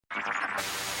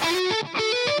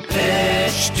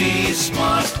HT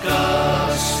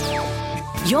Smartcast.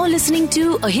 You're listening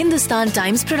to a Hindustan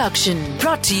Times production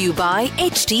brought to you by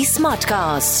HT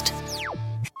Smartcast.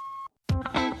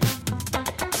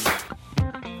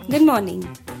 Good morning.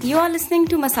 You are listening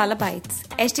to Masala Bites,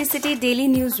 HT City Daily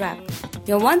News Wrap,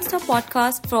 your one-stop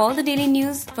podcast for all the daily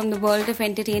news from the world of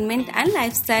entertainment and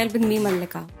lifestyle with me,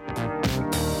 Mallika.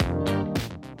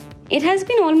 It has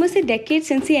been almost a decade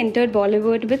since he entered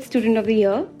Bollywood with Student of the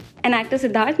Year, and actor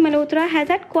Siddharth Malhotra has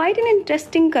had quite an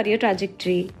interesting career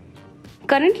trajectory.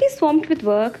 Currently swamped with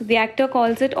work, the actor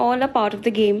calls it all a part of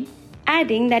the game,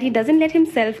 adding that he doesn't let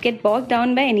himself get bogged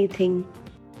down by anything.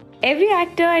 Every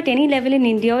actor at any level in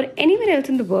India or anywhere else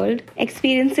in the world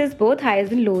experiences both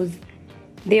highs and lows.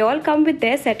 They all come with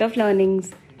their set of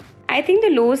learnings. I think the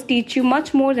lows teach you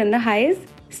much more than the highs,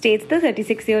 states the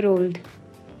 36-year-old.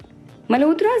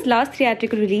 Malhotra's last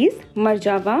theatrical release,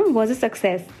 Marjava, was a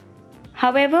success.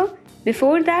 However,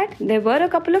 before that, there were a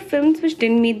couple of films which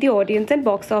didn't meet the audience and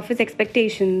box office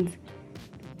expectations.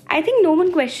 I think no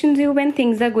one questions you when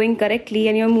things are going correctly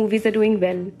and your movies are doing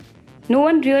well. No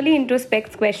one really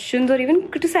introspects questions or even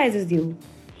criticizes you,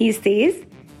 he says,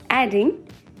 adding,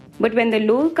 but when the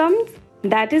low comes,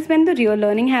 that is when the real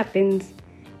learning happens.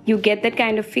 You get that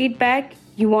kind of feedback,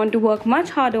 you want to work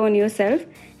much harder on yourself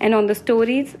and on the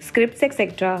stories, scripts,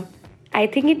 etc. I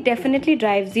think it definitely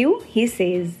drives you, he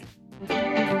says.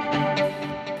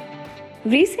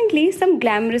 Recently, some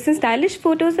glamorous and stylish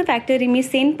photos of actor Rimi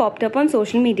Sen popped up on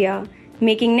social media,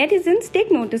 making netizens take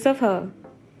notice of her.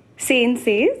 Sen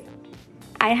says,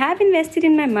 I have invested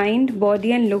in my mind,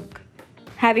 body and look.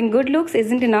 Having good looks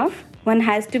isn't enough, one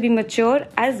has to be mature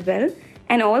as well,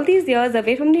 and all these years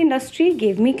away from the industry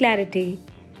gave me clarity.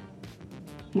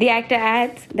 The actor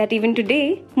adds that even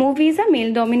today, movies are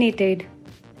male-dominated.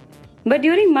 But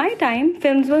during my time,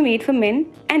 films were made for men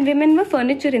and women were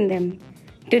furniture in them.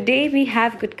 Today, we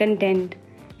have good content.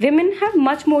 Women have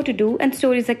much more to do and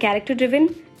stories are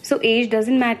character-driven, so age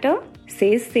doesn't matter,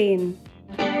 says Sen.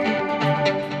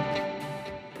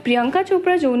 Priyanka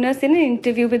Chopra Jonas, in an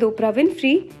interview with Oprah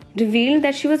Winfrey, revealed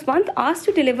that she was once asked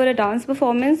to deliver a dance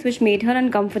performance which made her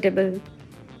uncomfortable.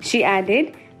 She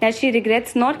added that she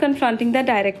regrets not confronting the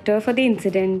director for the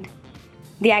incident.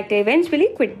 The actor eventually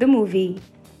quit the movie.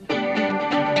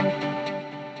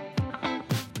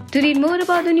 To read more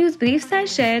about the news briefs I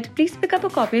shared, please pick up a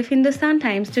copy of Hindustan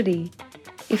Times today.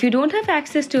 If you don't have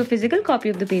access to a physical copy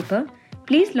of the paper,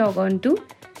 please log on to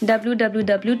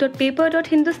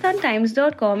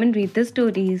www.paper.hindustantimes.com and read the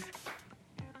stories.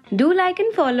 Do like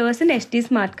and follow us on HT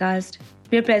Smartcast.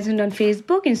 We are present on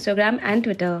Facebook, Instagram and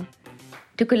Twitter.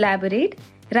 To collaborate,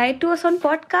 write to us on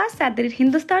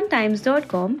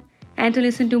podcast@hindustantimes.com, and to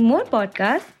listen to more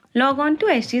podcasts, log on to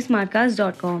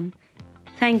htsmartcast.com.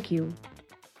 Thank you.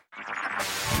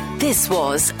 This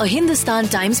was a Hindustan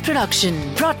Times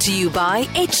production brought to you by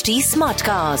HT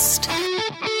Smartcast.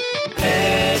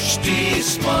 HT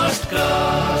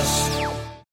Smartcast.